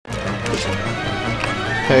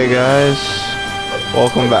Hey guys,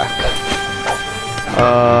 welcome back.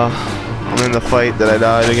 I'm in the fight that I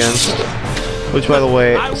died against. Which, by the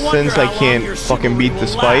way, since I can't fucking beat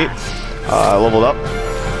this fight, I leveled up.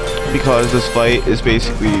 Because this fight is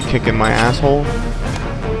basically kicking my asshole.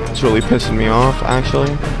 It's really pissing me off,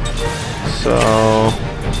 actually. So,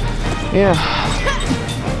 yeah.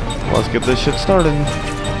 Let's get this shit started.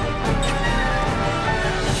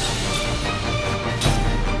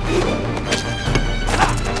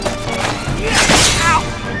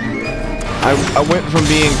 I went from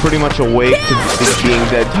being pretty much awake to being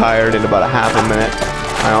dead tired in about a half a minute.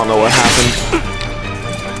 I don't know what happened.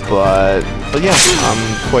 But yeah,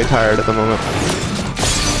 I'm quite tired at the moment.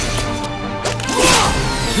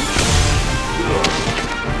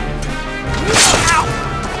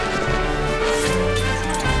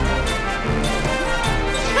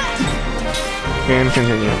 And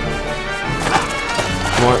continue.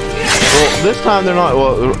 What? Well, this time they're not.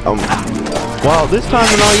 Wow, this time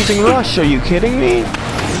they're not using rush. Are you kidding me?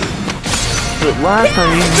 But last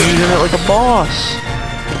time you were using it like a boss.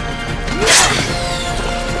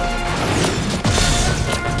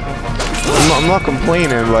 I'm not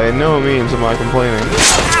complaining. By no means am I complaining.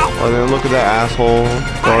 Oh, then look at that asshole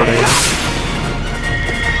guarding.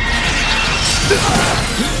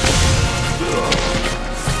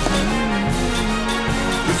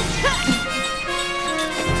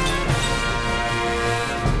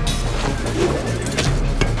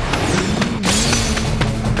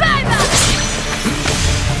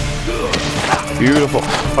 Beautiful.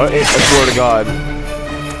 I swear to God.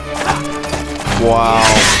 Wow.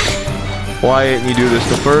 Why didn't you do this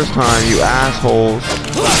the first time, you assholes?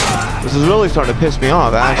 This is really starting to piss me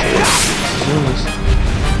off, actually.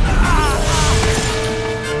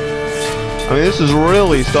 I mean, this is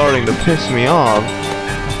really starting to piss me off.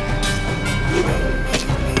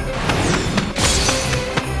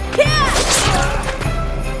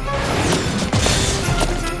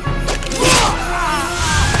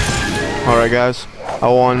 Alright guys, I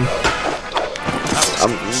won. I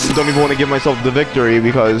don't even want to give myself the victory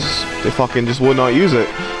because they fucking just would not use it.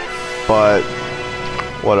 But,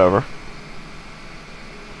 whatever.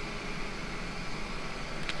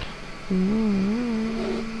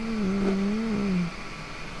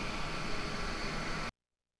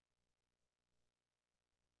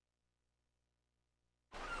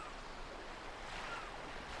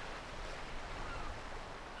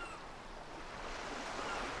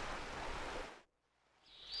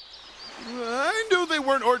 They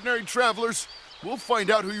weren't ordinary travelers. We'll find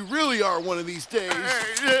out who you really are one of these days.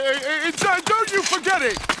 Don't you forget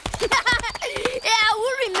it! Yeah,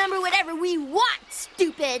 we'll remember whatever we want,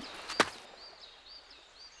 stupid.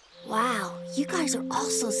 Wow, you guys are all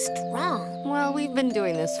so strong. Well, we've been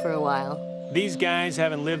doing this for a while. These guys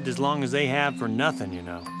haven't lived as long as they have for nothing, you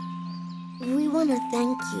know. We want to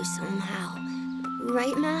thank you somehow.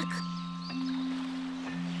 Right, Mac?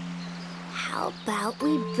 How about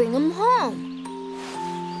we bring him home?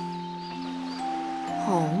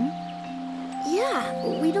 Home?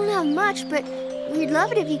 Yeah, we don't have much, but we'd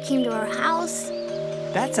love it if you came to our house.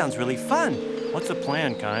 That sounds really fun. What's the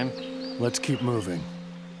plan, Kime? Let's keep moving.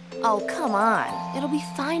 Oh, come on. It'll be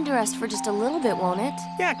fine to rest for just a little bit, won't it?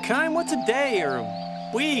 Yeah, Kime, what's a day or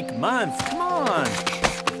a week, month? Come on.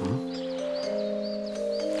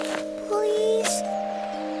 Please?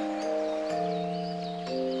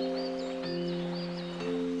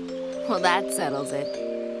 Well, that settles it.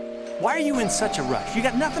 Why are you in such a rush? You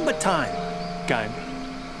got nothing but time, Kime.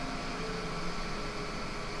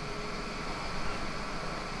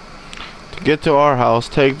 To get to our house,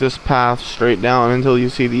 take this path straight down until you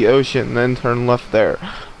see the ocean, then turn left there.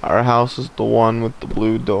 Our house is the one with the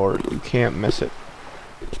blue door. You can't miss it.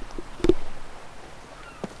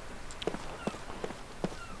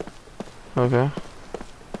 Okay.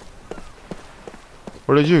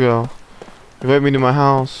 Where did you go? Invite me to my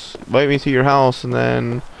house. Invite me to your house and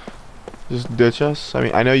then just ditch us? I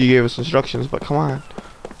mean, I know you gave us instructions, but come on.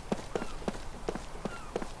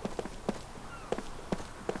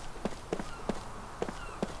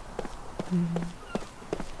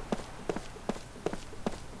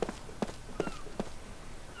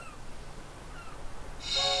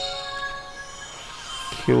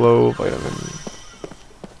 Kilo vitamin.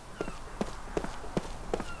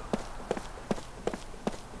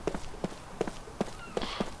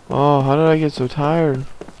 Oh, how did I get so tired?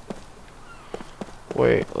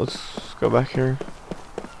 Wait, let's go back here.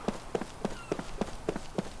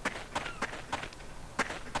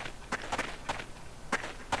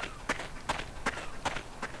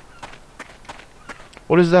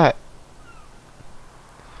 What is that?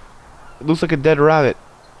 It looks like a dead rabbit.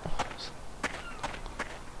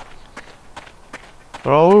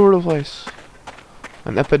 They're all over the place.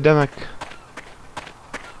 An epidemic.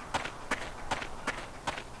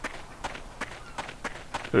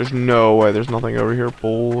 There's no way there's nothing over here.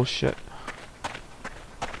 Bullshit.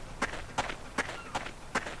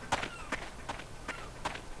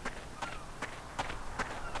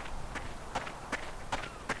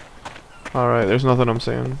 Alright, there's nothing I'm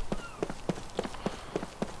seeing.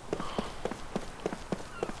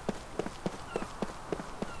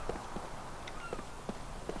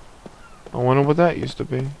 I wonder what that used to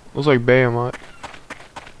be. Looks like Behemoth.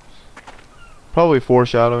 Probably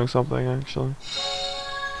foreshadowing something, actually.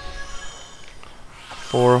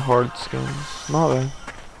 4 hard skins. Not bad.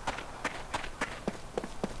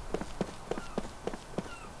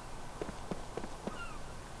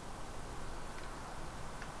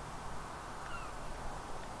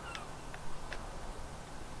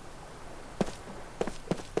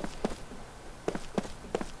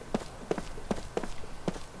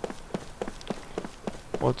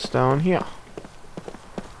 What's down here?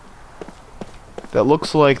 That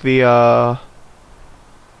looks like the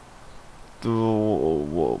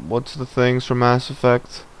what's the things from Mass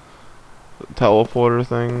Effect? The teleporter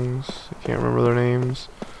things. I can't remember their names.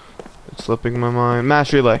 It's slipping my mind.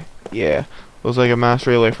 Mass Relay. Yeah. Looks like a Mass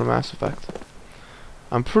Relay from Mass Effect.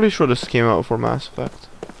 I'm pretty sure this came out before Mass Effect.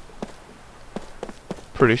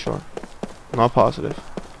 Pretty sure. Not positive.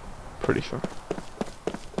 Pretty sure.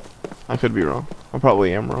 I could be wrong. I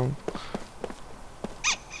probably am wrong.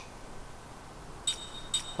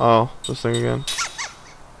 Oh, this thing again.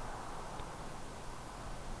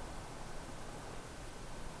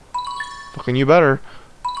 Fucking you better.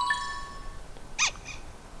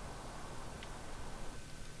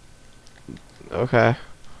 Okay.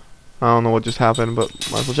 I don't know what just happened, but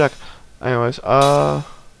might as well check. Anyways,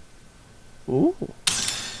 Ooh.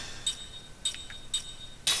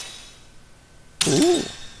 Ooh.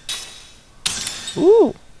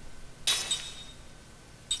 Ooh.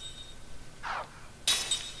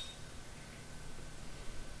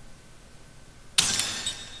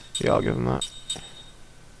 Yeah, I'll give him that.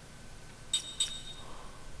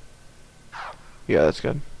 Yeah, that's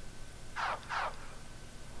good.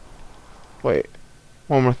 Wait.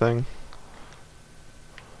 One more thing.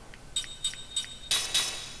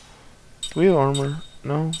 Do we have armor?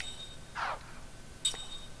 No.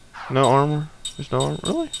 No armor? There's no armor?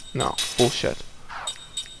 Really? No. Bullshit.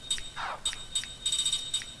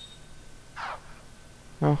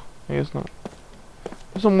 No, I guess not.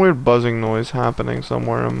 There's some weird buzzing noise happening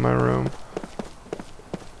somewhere in my room.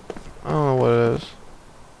 I don't know what it is.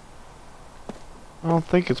 I don't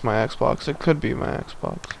think it's my Xbox. It could be my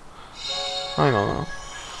Xbox. I don't know.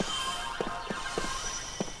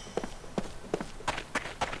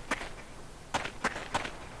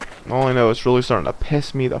 All I know is it's really starting to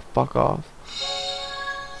piss me the fuck off.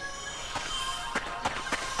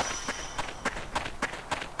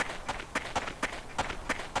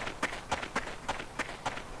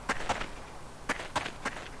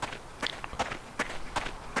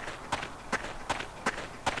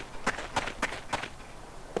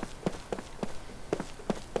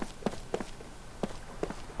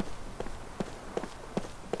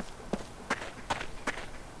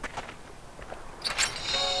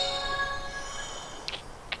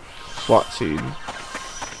 SWAT seed.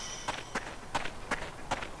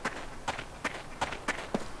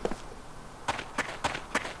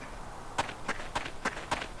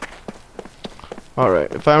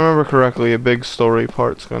 Alright, if I remember correctly, a big story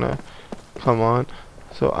part's gonna come on,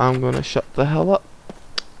 so I'm gonna shut the hell up.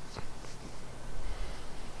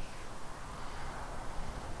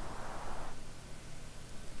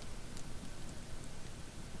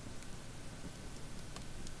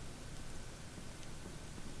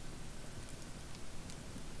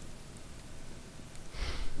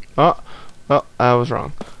 Oh, I was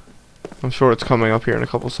wrong. I'm sure it's coming up here in a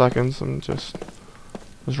couple seconds. I'm just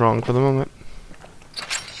was wrong for the moment.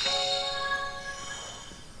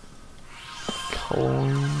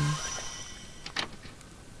 Coin.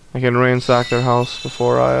 I can ransack their house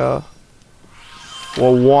before I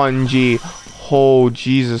well, 1G. Oh,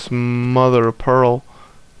 Jesus, mother of pearl.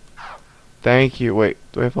 Thank you. Wait,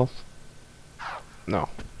 do I have health? No.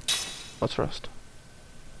 Let's rest.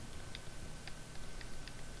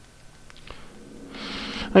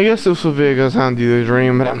 I guess this would be a good time to do the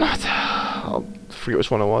dream, but I'm not. I'll forget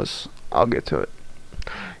which one it was. I'll get to it.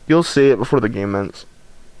 You'll see it before the game ends.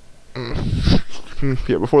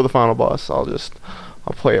 Yeah, before the final boss. I'll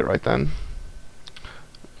play it right then.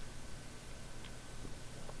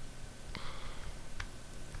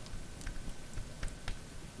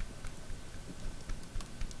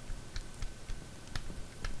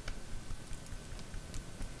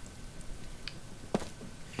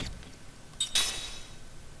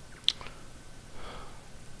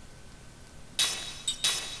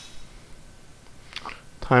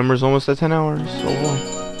 Timer's almost at 10 hours. Oh boy.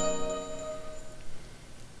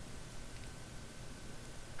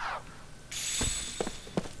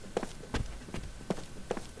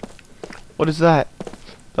 What is that?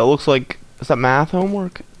 That looks like... Is that math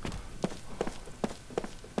homework?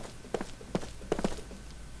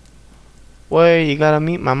 Wait, you gotta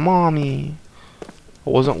meet my mommy. I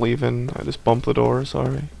wasn't leaving. I just bumped the door.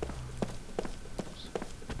 Sorry.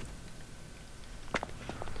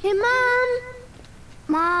 Hey, Mom!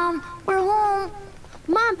 Mom, we're home.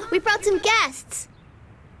 Mom, we brought some guests.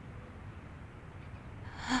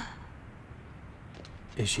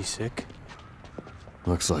 Is she sick?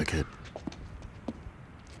 Looks like it.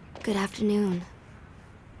 Good afternoon.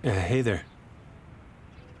 Hey there.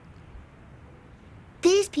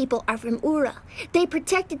 These people are from Ura. They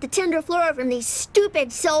protected the Tundra Flora from these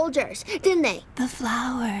stupid soldiers, didn't they? The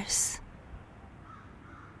flowers.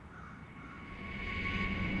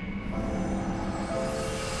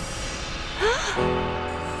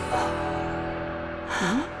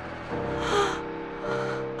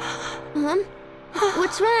 Mom?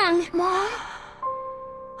 What's wrong? Mom?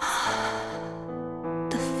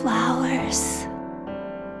 The flowers.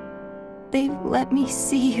 They've let me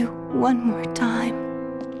see you one more time.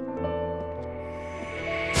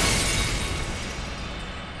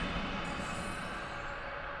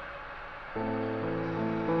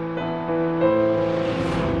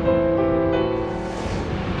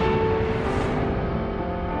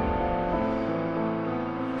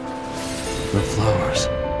 The flowers.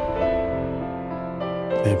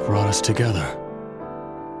 They brought us together.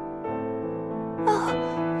 Oh,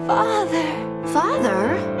 Father.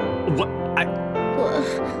 Father? What?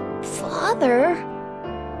 Father?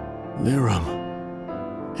 Liram,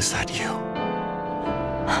 is that you?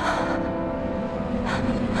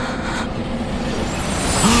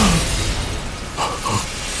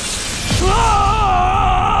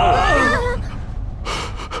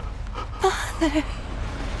 Father.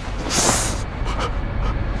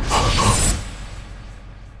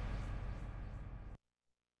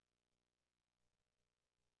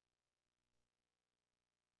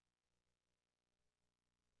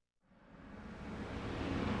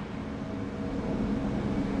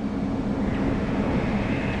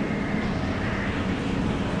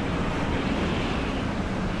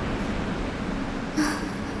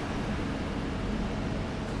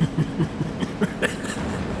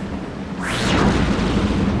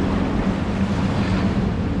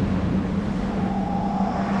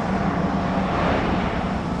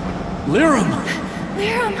 Liram!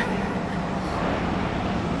 Liram.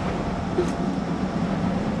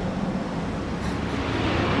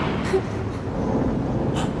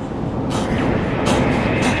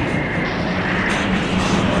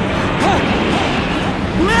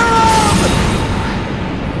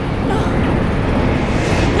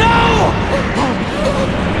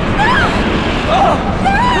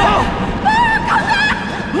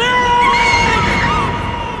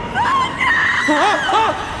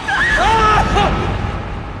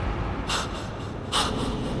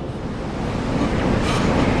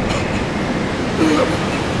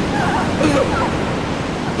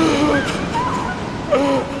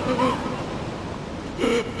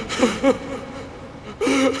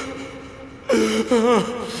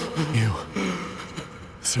 You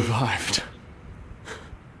survived.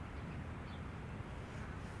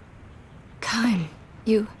 Kime,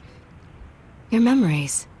 your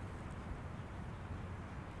memories.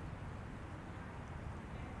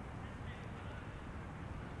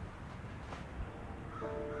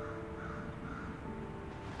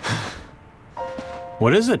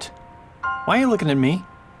 What is it? Why are you looking at me?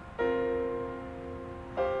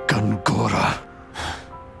 Gungora.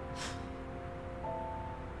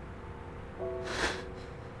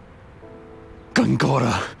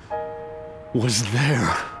 Gungora was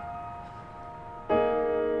there.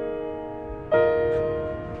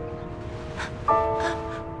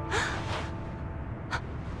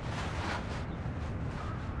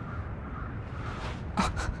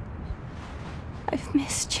 I've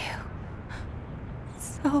missed you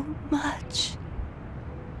so much.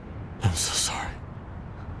 I'm so sorry.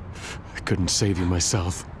 I couldn't save you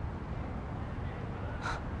myself.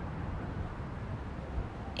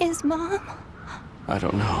 Is Mom? I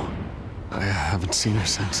don't know. I haven't seen her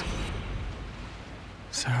since.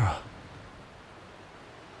 Sarah.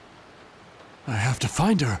 I have to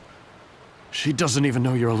find her. She doesn't even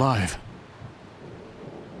know you're alive.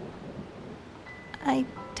 I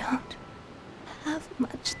don't have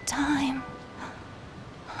much time.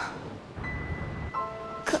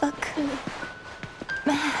 Cook.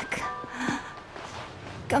 Mac.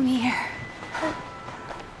 Come here.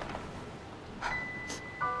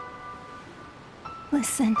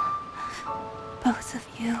 Listen, both of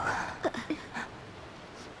you.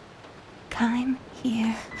 Kaim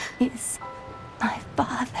here is my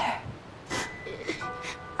father.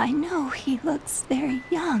 I know he looks very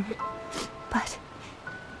young, but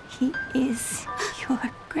he is your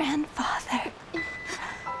grandfather.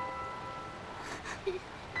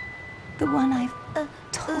 The one I've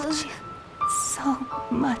told you so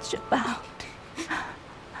much about.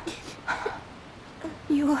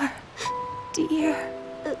 Your dear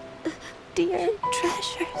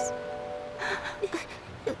treasures.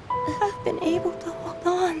 I've been able to hold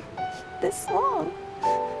on this long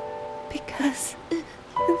because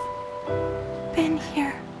you've been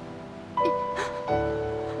here.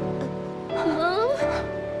 Mom?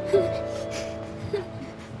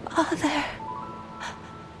 Father,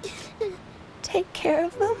 take care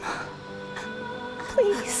of them.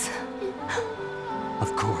 Please.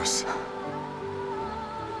 Of course.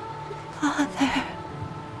 Father,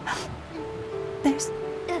 there's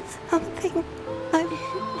something I've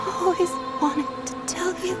always wanted to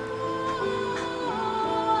tell you.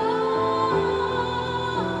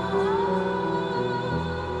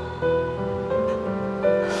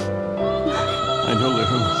 I know,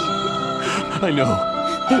 Lirum. I know.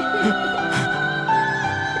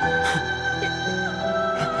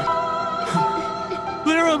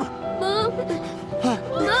 Lirum! Mom?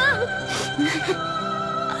 Mom?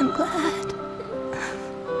 I'm glad.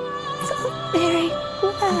 So very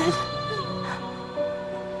glad.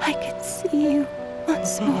 I could see you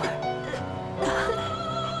once more.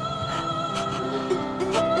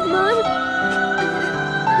 Mom?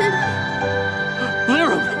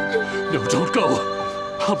 Lirum! No, don't go.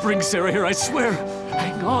 I'll bring Sarah here, I swear.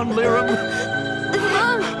 Hang on, Lirum.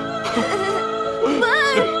 Mom?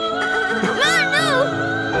 Mom? Mom, no!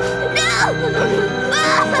 No!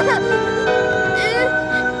 Mom!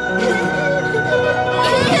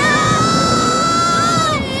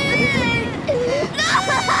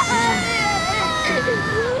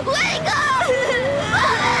 Wake up!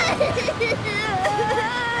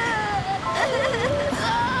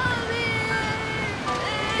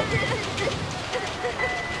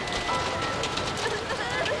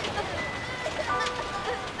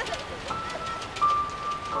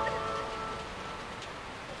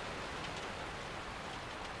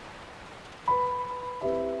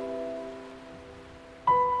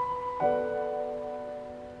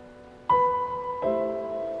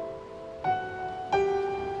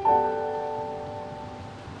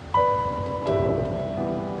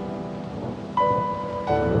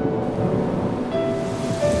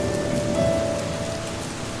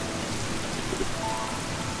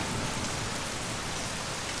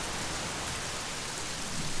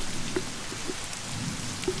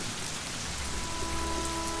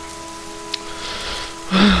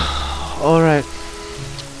 Alright.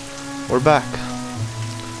 We're back.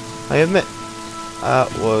 I admit,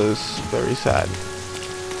 that was very sad.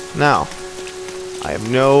 Now, I have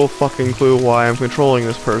no fucking clue why I'm controlling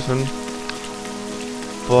this person.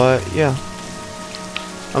 But, yeah.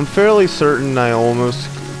 I'm fairly certain I almost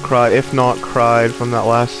cried, if not cried, from that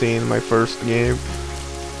last scene in my first game.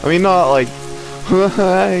 I mean, not like,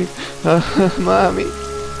 hi, mommy.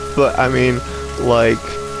 But, I mean, like,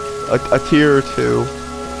 a tear or two.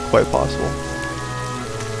 Quite possible.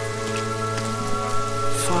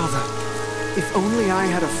 Father, if only I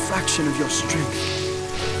had a fraction of your strength.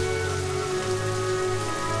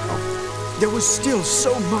 There was still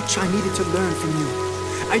so much I needed to learn from you.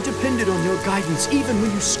 I depended on your guidance even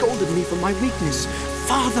when you scolded me for my weakness.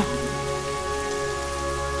 Father!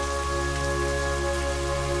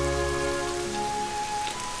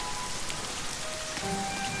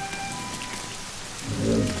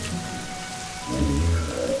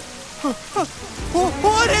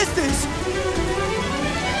 What is this?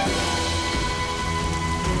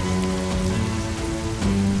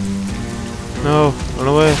 No, run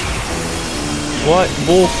away. What?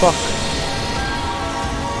 Bullfuck.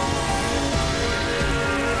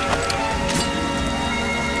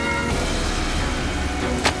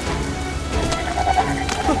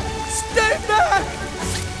 Stay back!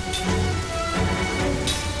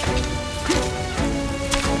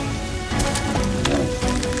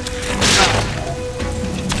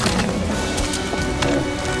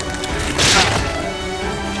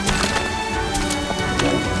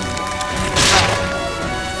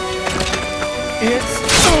 It's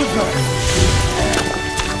over!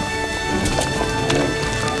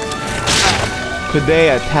 Could they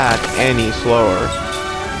attack any slower?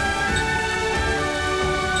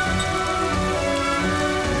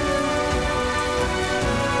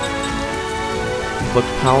 Look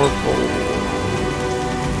powerful.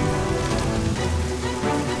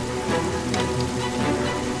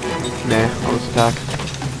 Nah, I'll just attack.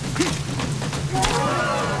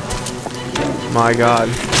 My god.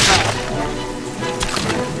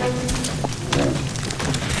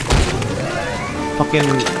 Fucking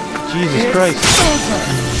Jesus Christ.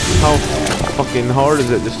 How fucking hard is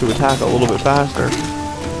it just to attack a little bit faster?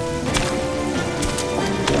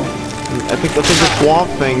 I think the swamp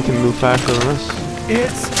thing can move faster than this.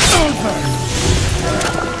 It's over!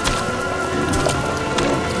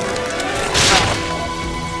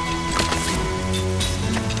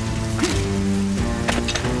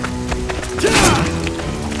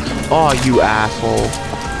 Oh, you asshole.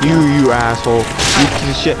 You asshole. You piece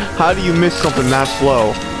of shit. How do you miss something that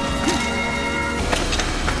slow?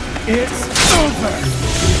 It's over!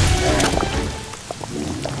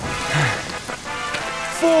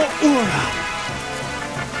 For Ura!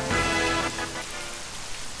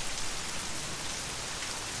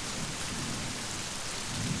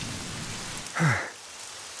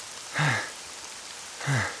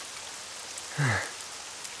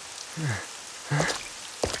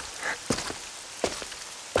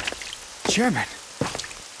 Chairman,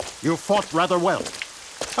 you fought rather well.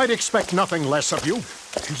 I'd expect nothing less of you.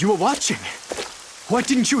 you were watching. Why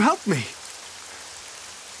didn't you help me?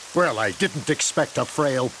 Well, I didn't expect a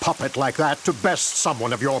frail puppet like that to best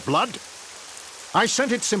someone of your blood. I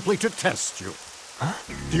sent it simply to test you. Huh?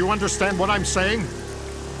 Do you understand what I'm saying?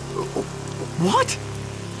 What?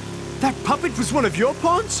 That puppet was one of your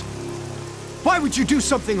pawns? Why would you do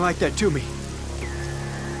something like that to me?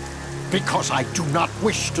 Because I do not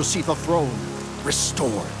wish to see the throne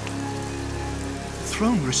restored. The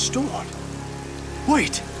throne restored?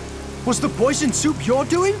 Wait, was the poison soup your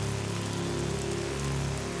doing?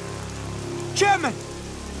 Chairman,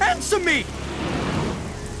 answer me!